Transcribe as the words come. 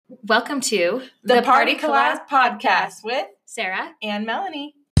Welcome to the Party Collab podcast with Sarah and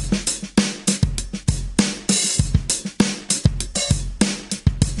Melanie.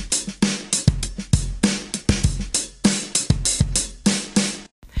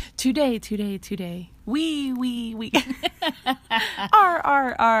 Today. We.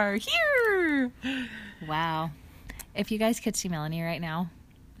 R, here. Wow. If you guys could see Melanie right now,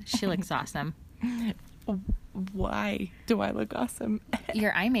 she looks awesome. Why do I look awesome?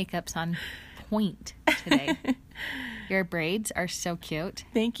 Your eye makeup's on point today. Your braids are so cute.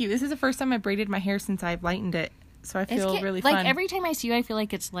 Thank you. This is the first time I braided my hair since I've lightened it, so I feel really fun. Like every time I see you, I feel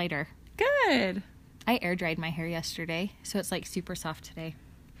like it's lighter. Good. I air dried my hair yesterday, so it's like super soft today.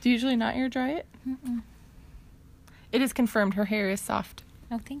 Do you usually not air dry it? Mm-mm. It is confirmed her hair is soft.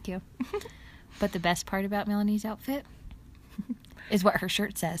 Oh, thank you. But the best part about Melanie's outfit is what her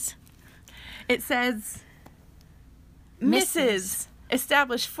shirt says. It says, Mrs.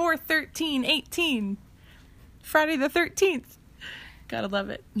 Established 4/13/18. Friday the 13th. Gotta love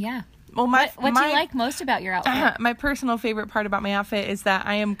it. Yeah. Well, what do you like most about your outfit? My personal favorite part about my outfit is that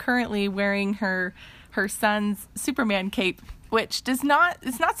I am currently wearing her son's Superman cape, which it's not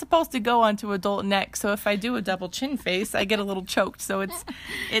supposed to go onto adult neck. So if I do a double chin face, I get a little choked. So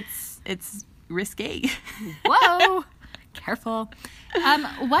it's risque. Whoa. Careful.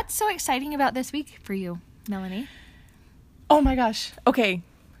 What's so exciting about this week for you, Melanie? Oh my gosh. Okay.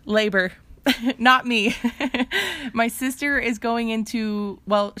 Labor. Not me. My sister is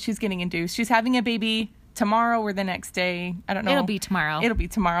she's getting induced. She's having a baby tomorrow or the next day. I don't know. It'll be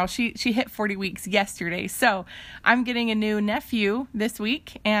tomorrow. She hit 40 weeks yesterday. So I'm getting a new nephew this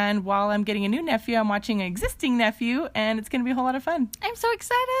week. And while I'm getting a new nephew, I'm watching an existing nephew. And it's going to be a whole lot of fun. I'm so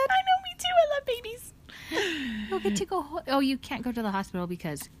excited. I know, me too. I love babies. You'll get to go. You can't go to the hospital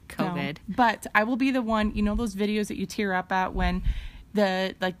because COVID. No, but I will be the one. You know those videos that you tear up at when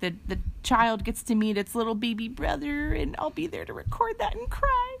the child gets to meet its little baby brother, and I'll be there to record that and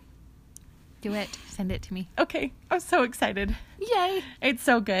cry. Do it. Send it to me. Okay, I'm so excited. Yay! It's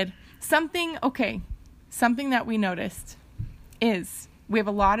so good. Something that we noticed is we have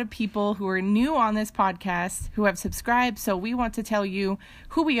a lot of people who are new on this podcast who have subscribed. So we want to tell you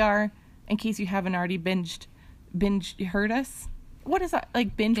who we are. In case you haven't already heard us. What is that?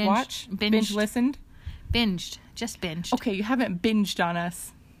 Like binge watch? Binge listened? Just binged. Okay, you haven't binged on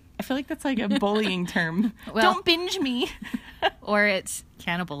us. I feel like that's like a bullying term. Well, don't binge me. Or it's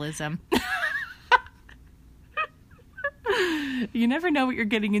cannibalism. You never know what you're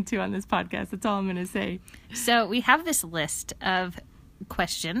getting into on this podcast. That's all I'm going to say. So we have this list of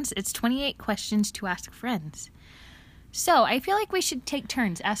questions. It's 28 questions to ask friends. So, I feel like we should take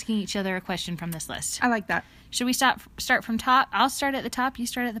turns asking each other a question from this list. I like that. Should we start from top? I'll start at the top. You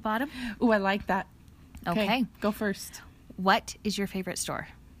start at the bottom? Ooh, I like that. Okay. Go first. What is your favorite store?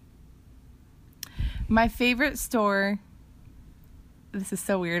 My favorite store... This is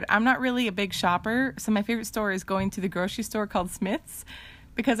so weird. I'm not really a big shopper, so my favorite store is going to the grocery store called Smith's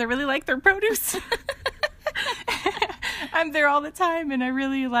because I really like their produce. I'm there all the time, and I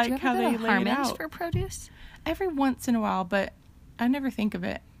really like how they lay it out. For produce? Every once in a while, but I never think of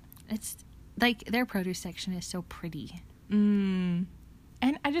it. It's like their produce section is so pretty. And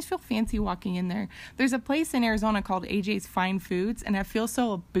I just feel fancy walking in there. There's a place in Arizona called AJ's Fine Foods, and I feel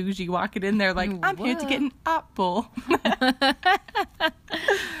so bougie walking in there like, I'm here to get an apple. I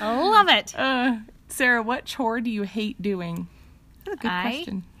love it. Sarah, what chore do you hate doing? That's a good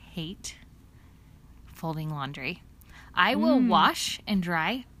question. I hate folding laundry. I will wash and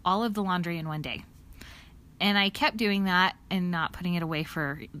dry all of the laundry in one day. And I kept doing that and not putting it away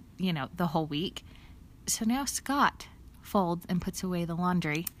for, the whole week. So now Scott folds and puts away the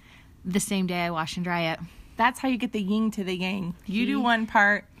laundry the same day I wash and dry it. That's how you get the yin to the yang. You do one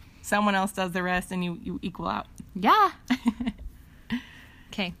part, someone else does the rest, and you equal out. Yeah.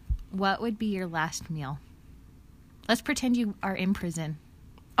 Okay. What would be your last meal? Let's pretend you are in prison.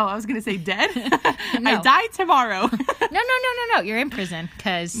 Oh, I was going to say dead? No. I die tomorrow. No. You're in prison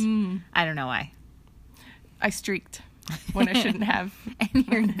because I don't know why. I streaked when I shouldn't have.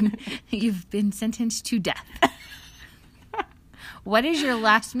 And you've been sentenced to death. What is your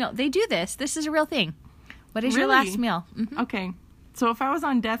last meal? They do this. This is a real thing. What is your last meal? Mm-hmm. Okay. So if I was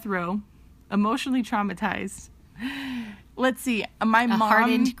on death row, emotionally traumatized, let's see. My mom...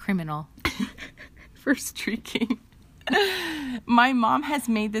 hardened criminal. For streaking. My mom has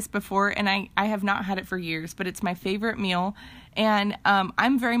made this before, and I have not had it for years, but it's my favorite meal. And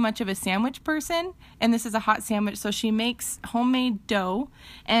I'm very much of a sandwich person, and this is a hot sandwich. So she makes homemade dough,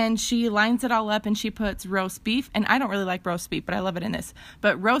 and she lines it all up, and she puts roast beef. And I don't really like roast beef, but I love it in this.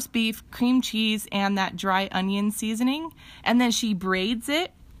 But roast beef, cream cheese, and that dry onion seasoning. And then she braids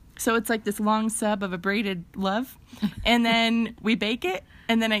it. So it's like this long sub of a braided love. And then we bake it,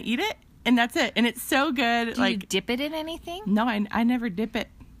 and then I eat it, and that's it. And it's so good. Do you dip it in anything? No, I never dip it.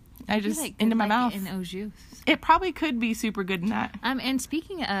 I just into my mouth. In au jus. It probably could be super good in that. And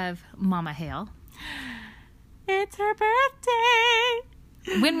speaking of Mama Hale, it's her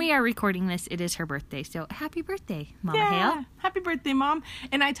birthday. When we are recording this, it is her birthday. So happy birthday, Mama Hale. Happy birthday, Mom.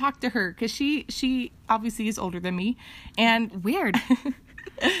 And I talked to her because she obviously is older than me. And weird.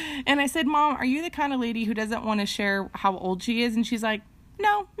 And I said, Mom, are you the kind of lady who doesn't want to share how old she is? And she's like,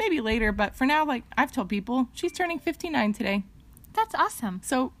 no, maybe later. But for now, like I've told people, she's turning 59 today. That's awesome.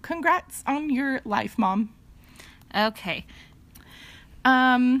 So congrats on your life, Mom. Okay.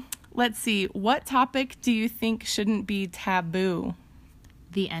 Let's see. What topic do you think shouldn't be taboo?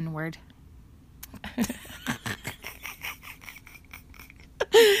 The N-word.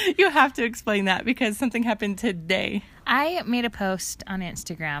 You have to explain that because something happened today. I made a post on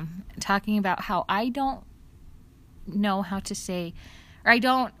Instagram talking about how I don't know how to say, or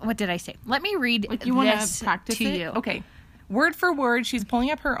what did I say? Let me read you want to practice to it? you. Okay. Word for word, she's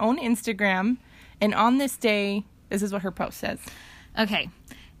pulling up her own Instagram, and on this day, this is what her post says. Okay.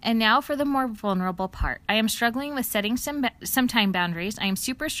 And now for the more vulnerable part. I am struggling with setting some time boundaries. I am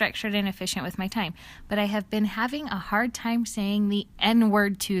super structured and efficient with my time, but I have been having a hard time saying the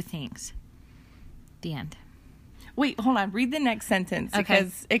N-word to things. The end. Wait, hold on. Read the next sentence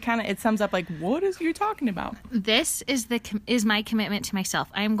because it sums up like, what is you talking about? This is my commitment to myself.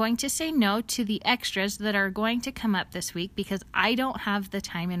 I am going to say no to the extras that are going to come up this week because I don't have the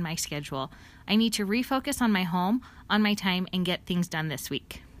time in my schedule. I need to refocus on my home, on my time, and get things done this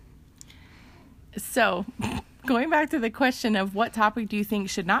week. So, going back to the question of what topic do you think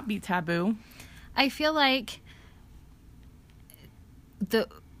should not be taboo? I feel like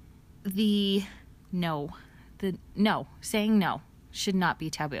saying no should not be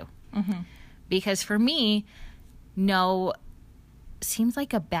taboo. Mm-hmm. Because for me, no seems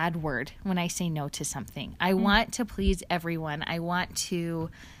like a bad word when I say no to something. I want to please everyone. I want to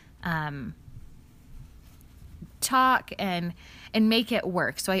talk and make it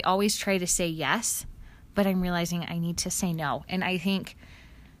work. So I always try to say yes, but I'm realizing I need to say no. And I think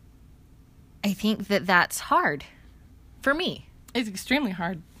that that's hard for me. It's extremely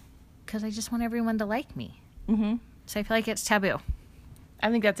hard. Because I just want everyone to like me. Mm-hmm. So I feel like it's taboo.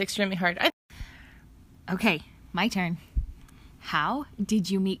 I think that's extremely hard. Okay, my turn. How did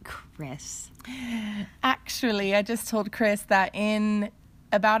you meet Chris? Actually, I just told Chris that in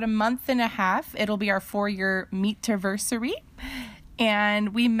about a month and a half, it'll be our 4-year meet-anniversary.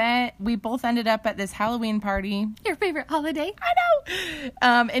 And we both ended up at this Halloween party. Your favorite holiday? I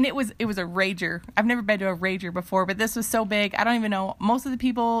know. And it was a rager. I've never been to a rager before, but this was so big. I don't even know. Most of the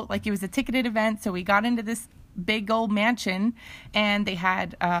people, like it was a ticketed event. So we got into this big old mansion and they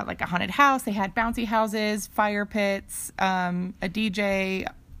had like a haunted house. They had bouncy houses, fire pits, a DJ,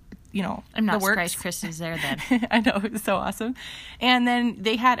 I'm not surprised Chris is there then. I know, it was so awesome. And then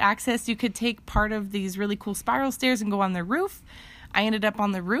they had access. You could take part of these really cool spiral stairs and go on the roof. I ended up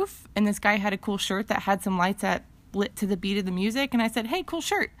on the roof, and this guy had a cool shirt that had some lights that lit to the beat of the music. And I said, hey, cool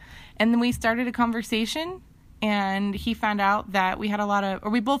shirt. And then we started a conversation, and he found out that we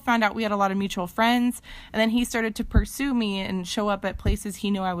both found out we had a lot of mutual friends. And then he started to pursue me and show up at places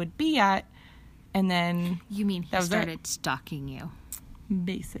he knew I would be at. And then... You mean he started stalking you?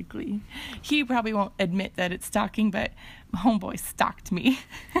 Basically. He probably won't admit that it's stalking, but homeboy stalked me.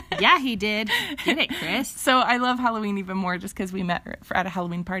 Yeah, he did. Get it, Chris. So I love Halloween even more just because we met at a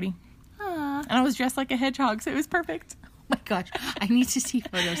Halloween party. Aww. And I was dressed like a hedgehog, so it was perfect. Oh my gosh. I need to see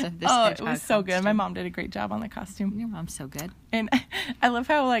photos of this hedgehog it was so good. My mom did a great job on the costume. Your mom's so good. And I love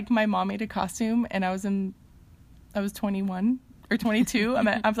how my mom made a costume and I was 21 or 22.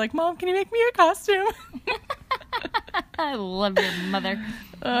 I was like, Mom, can you make me a costume? I love your mother.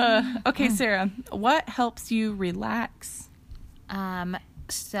 Okay, Sarah, what helps you relax?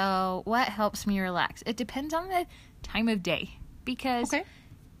 So what helps me relax? It depends on the time of day. Because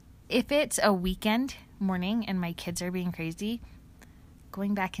if it's a weekend morning and my kids are being crazy,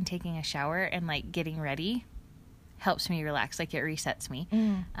 going back and taking a shower and getting ready helps me relax. It resets me.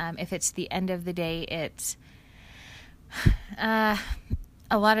 If it's the end of the day, it's a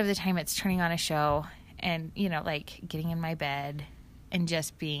lot of the time it's turning on a show and, getting in my bed and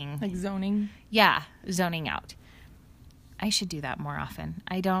just being... zoning? Yeah, zoning out. I should do that more often.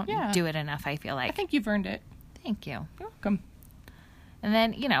 I don't do it enough, I feel like. I think you've earned it. Thank you. You're welcome. And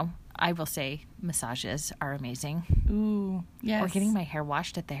then, I will say massages are amazing. Ooh, yes. Or getting my hair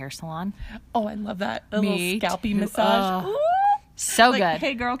washed at the hair salon. Oh, I love that. A little scalpy massage. Ooh. So good.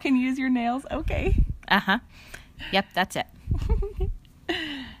 Hey, girl, can you use your nails? Okay. Uh-huh. Yep, that's it.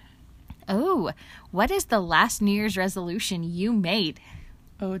 Ooh, what is the last New Year's resolution you made?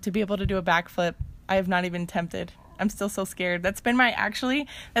 Oh, to be able to do a backflip. I have not even attempted. I'm still so scared. That's been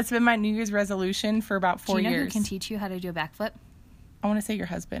my New Year's resolution for about 4 years. Do you know who can teach you how to do a backflip? I want to say your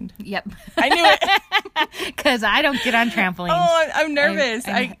husband. Yep. I knew it. Because I don't get on trampolines. Oh, I'm nervous.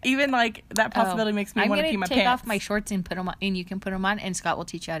 I even like that possibility makes me want to pee my pants. I'm going to take off my shorts and put them on, and you can put them on, and Scott will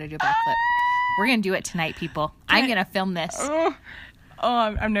teach you how to do a backflip. We're going to do it tonight, people. I'm going to film this.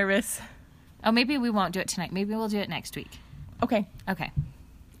 I'm nervous. Oh, maybe we won't do it tonight. Maybe we'll do it next week. Okay.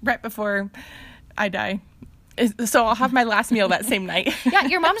 Right before I die. So I'll have my last meal that same night. Yeah,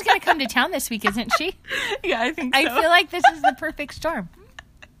 your mom's going to come to town this week, isn't she? Yeah, I think so. I feel like this is the perfect storm.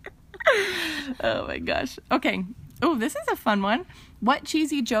 Oh my gosh. Okay. Oh, this is a fun one. What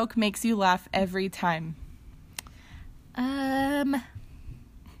cheesy joke makes you laugh every time?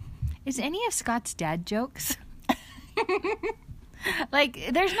 Is any of Scott's dad jokes? Like,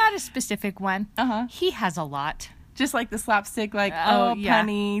 there's not a specific one. He has a lot. Just like the slapstick, like,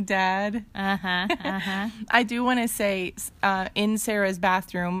 punny, dad. I do want to say, in Sarah's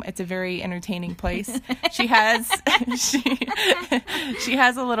bathroom, it's a very entertaining place. She has she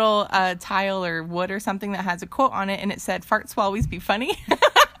has a little tile or wood or something that has a quote on it, and it said, "Farts will always be funny."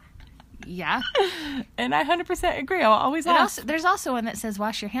 Yeah. And I 100% agree. I'll always laugh. There's also one that says,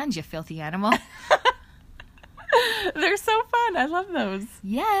 "Wash your hands, you filthy animal." They're so fun. I love those.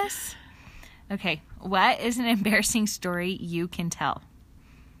 Yes. Okay, what is an embarrassing story you can tell?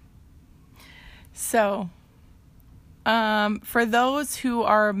 So, for those who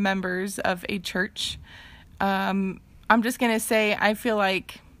are members of a church, I'm just going to say, I feel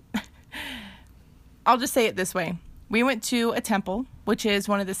like, I'll just say it this way. We went to a temple, which is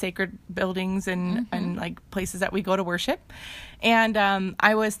one of the sacred buildings and like places that we go to worship. And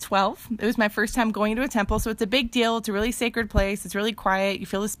I was 12. It was my first time going to a temple, so it's a big deal. It's a really sacred place. It's really quiet. You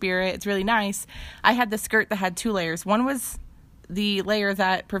feel the spirit. It's really nice. I had the skirt that had 2 layers. One was the layer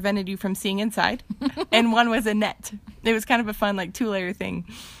that prevented you from seeing inside, and one was a net. It was kind of a fun, like, 2-layer thing.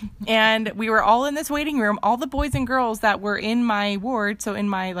 And we were all in this waiting room, all the boys and girls that were in my ward, so in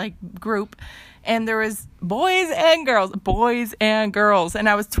my, like, group. And there was boys and girls, and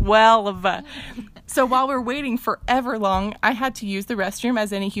I was 12. So while we're waiting forever long, I had to use the restroom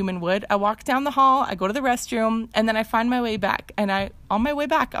as any human would. I walk down the hall, I go to the restroom, and then I find my way back. And on my way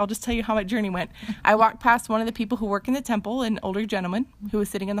back, I'll just tell you how my journey went. I walked past one of the people who work in the temple, an older gentleman who was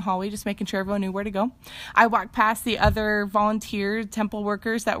sitting in the hallway just making sure everyone knew where to go. I walked past the other volunteer temple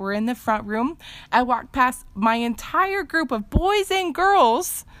workers that were in the front room. I walked past my entire group of boys and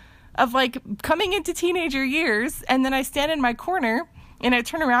girls of, like, coming into teenager years, and then I stand in my corner, and I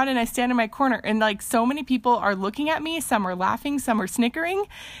turn around and I stand in my corner, and, like, so many people are looking at me. Some are laughing, some are snickering,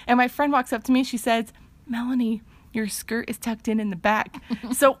 and my friend walks up to me, she says, "Melanie, your skirt is tucked in the back."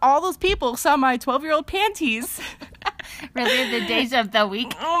 So all those people saw my 12-year-old panties. Really, the days of the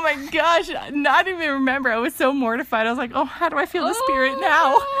week. Oh my gosh, not even remember. I was so mortified. I was like, oh, how do I feel the spirit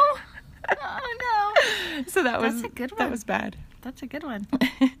now? Oh no. So that's a good one. That was bad. That's a good one.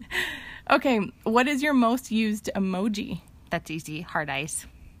 Okay, what is your most used emoji? That's easy. Heart eyes.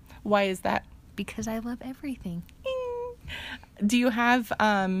 Why is that? Because I love everything. Do you have,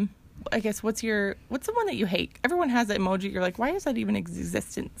 I guess, what's the one that you hate? Everyone has that emoji. You're like, why is that even in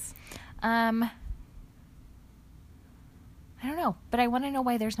existence? I don't know, but I want to know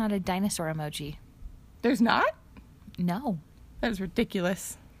why there's not a dinosaur emoji. There's not? No. That is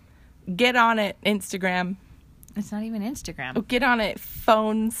ridiculous. Get on it, Instagram. It's not even Instagram. Oh, get on it,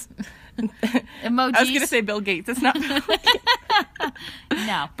 phones. Emojis. I was going to say Bill Gates. It's not Bill Gates.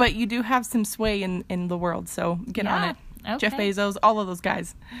 No. But you do have some sway in the world, so get on it. Okay. Jeff Bezos, all of those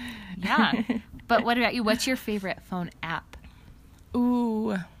guys. Yeah. But what about you? What's your favorite phone app?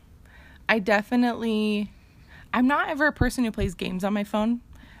 Ooh. I'm not ever a person who plays games on my phone.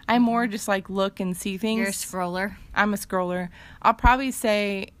 I'm more just like look and see things. You're a scroller. I'm a scroller. I'll probably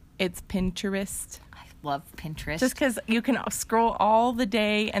say it's Pinterest. I love Pinterest. Just because you can scroll all the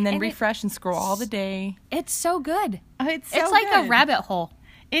day and then refresh and scroll all the day. It's so good. It's like a rabbit hole.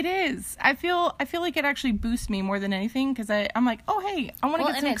 It is. I feel like it actually boosts me more than anything because I'm like, oh hey, I want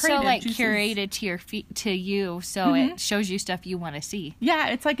to get some creative. And it's so juices. Curated to you, so it shows you stuff you want to see. Yeah,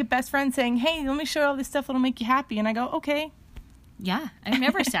 it's like a best friend saying, hey, let me show you all this stuff that'll make you happy, and I go, okay. Yeah, I'm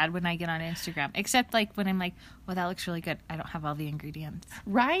never sad when I get on Instagram, except like when I'm like, well, that looks really good. I don't have all the ingredients.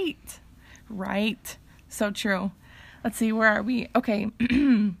 Right. So true. Let's see, where are we? Okay.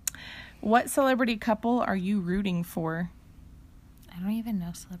 What celebrity couple are you rooting for? I don't even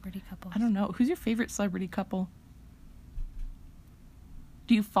know celebrity couples. I don't know. Who's your favorite celebrity couple?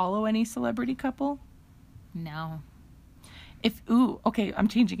 Do you follow any celebrity couple? No. Okay, I'm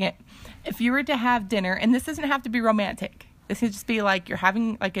changing it. If you were to have dinner, and this doesn't have to be romantic. This could just be like you're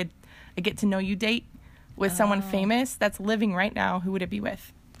having like a get to know you date with someone famous that's living right now, who would it be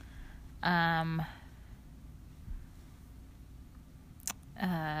with?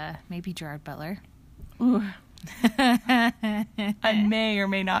 Maybe Gerard Butler. Ooh. I may or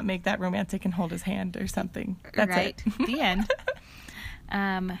may not make that romantic and hold his hand or something. That's right. it. The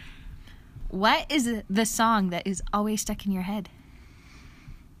end. What is the song that is always stuck in your head?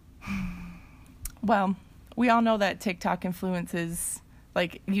 Well, we all know that TikTok influences,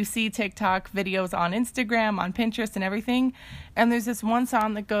 like, you see TikTok videos on Instagram, on Pinterest, and everything. And there's this one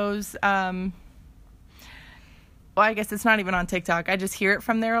song that goes, well, I guess it's not even on TikTok. I just hear it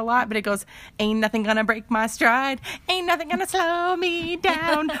from there a lot, but it goes, ain't nothing gonna break my stride. Ain't nothing gonna slow me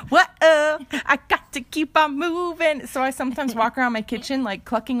down. Whoa, I got to keep on moving. So I sometimes walk around my kitchen, like,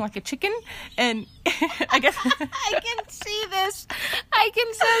 clucking like a chicken. And I guess I can see this. I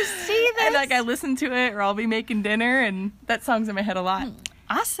can so see this. And, like, I listen to it, or I'll be making dinner, and that song's in my head a lot.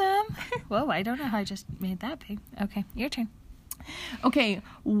 Awesome. Whoa, I don't know how I just made that big. Okay, your turn. Okay,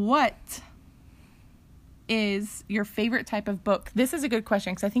 what is your favorite type of book? This is a good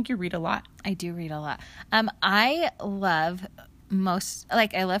question because I think you read a lot. I do read a lot. I love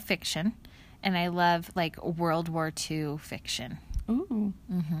I love fiction, and I love like World War II fiction. Ooh,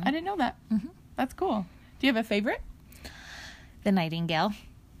 I didn't know that. That's cool. Do you have a favorite? The Nightingale.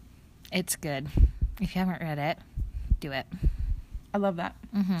 It's good. If you haven't read it, do it. I love that.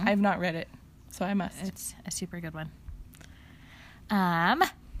 I have not read it, so I must. It's a super good one.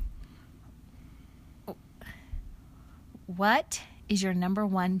 What is your number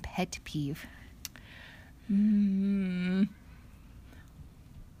one pet peeve?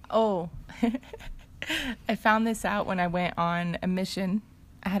 Oh, I found this out when I went on a mission.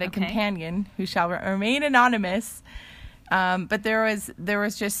 I had a companion who shall remain anonymous, but there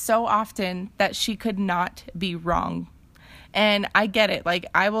was just so often that she could not be wrong. And I get it. Like,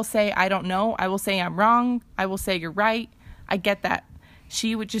 I will say, I don't know. I will say I'm wrong. I will say you're right. I get that.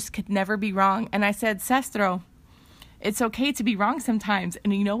 She could never be wrong. And I said, Sestro, it's okay to be wrong sometimes.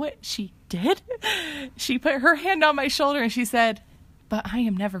 And you know what she did? She put her hand on my shoulder and she said, but I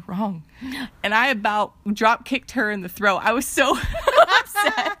am never wrong. And I about drop kicked her in the throat. I was so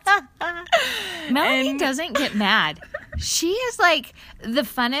upset. Melanie doesn't get mad. She is like the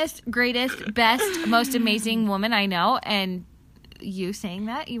funnest, greatest, best, most amazing woman I know. And you saying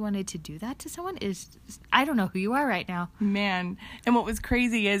that you wanted to do that to someone is, I don't know who you are right now. Man. And what was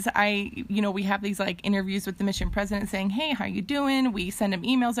crazy is we have these like interviews with the mission president saying, hey, how you doing? We send him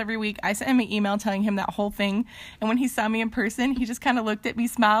emails every week. I sent him an email telling him that whole thing. And when he saw me in person, he just kind of looked at me,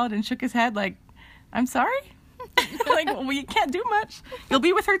 smiled, and shook his head like, I'm sorry? Like, well, you can't do much. You'll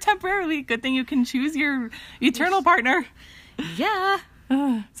be with her temporarily. Good thing you can choose your eternal partner. Yeah.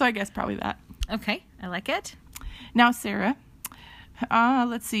 So I guess probably that. Okay. I like it. Now, Sarah,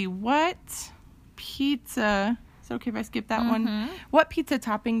 let's see. What pizza? Is it okay if I skip that one? What pizza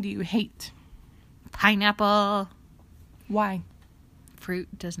topping do you hate? Pineapple. Why? Fruit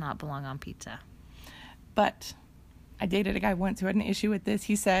does not belong on pizza. But I dated a guy once who had an issue with this.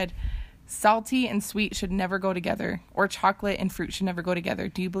 He said salty and sweet should never go together, or chocolate and fruit should never go together.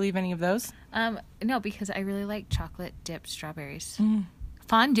 Do you believe any of those? No, because I really like chocolate dipped strawberries.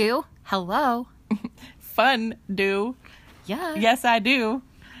 Fondue. Hello. Fondue. Yeah. Yes, I do.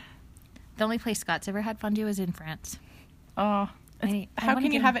 The only place Scott's ever had fondue is in France. Oh. How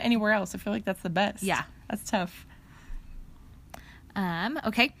can you have it anywhere else? I feel like that's the best. Yeah. That's tough.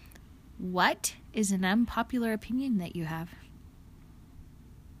 Okay. What is an unpopular opinion that you have?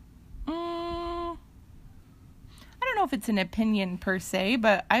 I don't know if it's an opinion per se,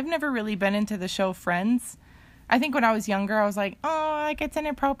 but I've never really been into the show Friends. I think when I was younger, I was like, oh, like it's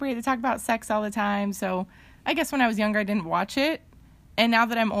inappropriate to talk about sex all the time. So I guess when I was younger, I didn't watch it. And now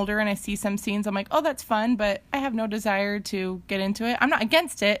that I'm older and I see some scenes, I'm like, oh, that's fun, but I have no desire to get into it. I'm not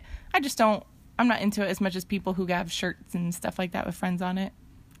against it. I'm not into it as much as people who have shirts and stuff like that with Friends on it.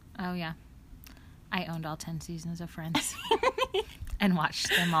 Oh, yeah. I owned all 10 seasons of Friends and watched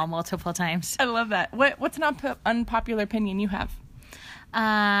them all multiple times. I love that. What's an unpopular opinion you have?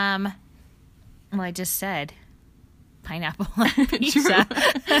 Well, I just said pineapple on pizza.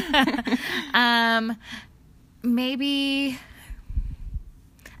 Maybe,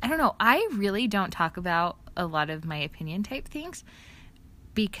 I don't know. I really don't talk about a lot of my opinion type things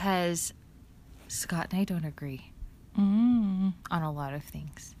because Scott and I don't agree on a lot of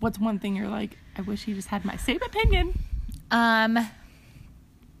things. What's one thing you're like, I wish he just had my same opinion?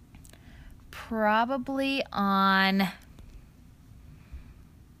 Probably on, I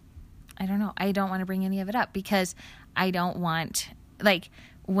don't know. I don't want to bring any of it up because I don't want, like,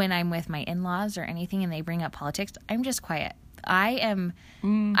 when I'm with my in-laws or anything and they bring up politics, I'm just quiet. I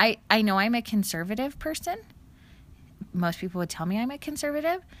know I'm a conservative person. Most people would tell me I'm a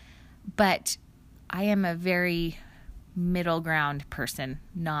conservative, but I am a very middle ground person,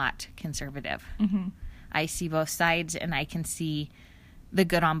 not conservative. Mm-hmm. I see both sides, and I can see the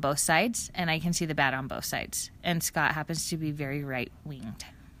good on both sides, and I can see the bad on both sides. And Scott happens to be very right-winged,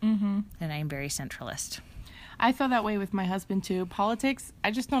 Mm-hmm. and I'm very centralist. I feel that way with my husband too. Politics,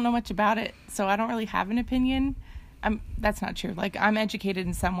 I just don't know much about it, so I don't really have an opinion. That's not true. Like, I'm educated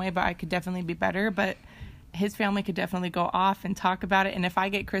in some way, but I could definitely be better. But his family could definitely go off and talk about it. And if I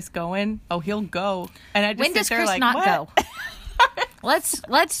get Chris going, he'll go. And I just When does sit there Chris like, not what? go?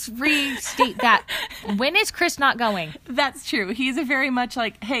 Let's restate that. When is Chris not going? That's true. He's a very much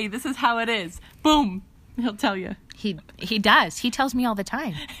like, hey, this is how it is. Boom. He'll tell you. He does. He tells me all the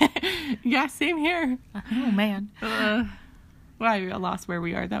time. Yeah, same here. Oh, man. Well, I lost where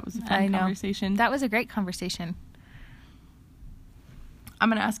we are. That was a fun conversation. That was a great conversation. I'm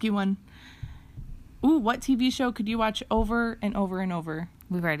going to ask you one. Ooh, what TV show could you watch over and over and over?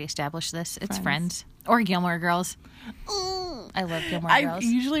 We've already established this. It's Friends. Or Gilmore Girls. I love Gilmore Girls. I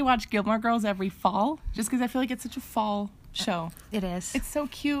usually watch Gilmore Girls every fall just because I feel like it's such a fall show. It is. It's so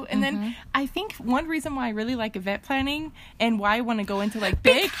cute. And then I think one reason why I really like event planning and why I want to go into like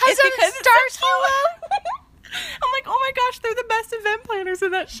big is because it's so cute. I'm like, oh my gosh, they're the best event planners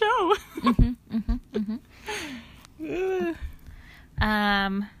in that show.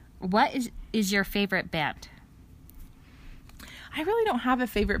 What is your favorite band? I really don't have a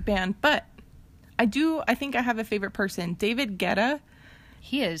favorite band, but I think I have a favorite person. David Guetta.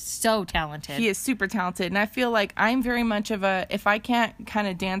 He is so talented. He is super talented. And I feel like I'm very much of if I can't kind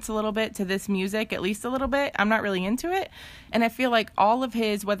of dance a little bit to this music, at least a little bit, I'm not really into it. And I feel like all of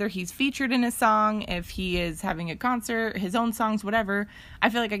his, whether he's featured in a song, if he is having a concert, his own songs, whatever,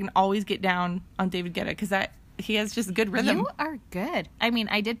 I feel like I can always get down on David Guetta because he has just good rhythm. You are good. I mean,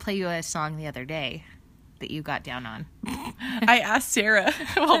 I did play you a song the other day that you got down on. I asked Sarah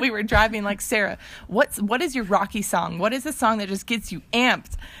while we were driving, like, Sarah, what is your Rocky song? What is a song that just gets you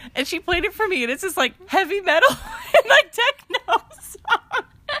amped? And she played it for me, and it's just like heavy metal and like techno song.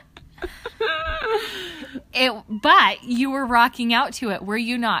 But you were rocking out to it, were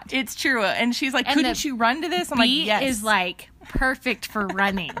you not? It's true. And she's like, couldn't you run to this? I'm like, yes. Is like perfect for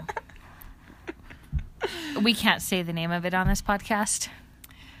running. We can't say the name of it on this podcast.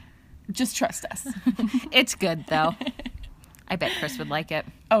 Just trust us. It's good, though. I bet Chris would like it.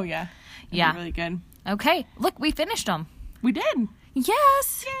 Oh, yeah. It'd be really good. Okay. Look, we finished them. We did.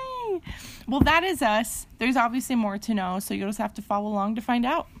 Yes. Yay. Well, that is us. There's obviously more to know, so you'll just have to follow along to find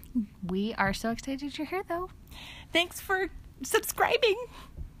out. We are so excited you're here, though. Thanks for subscribing.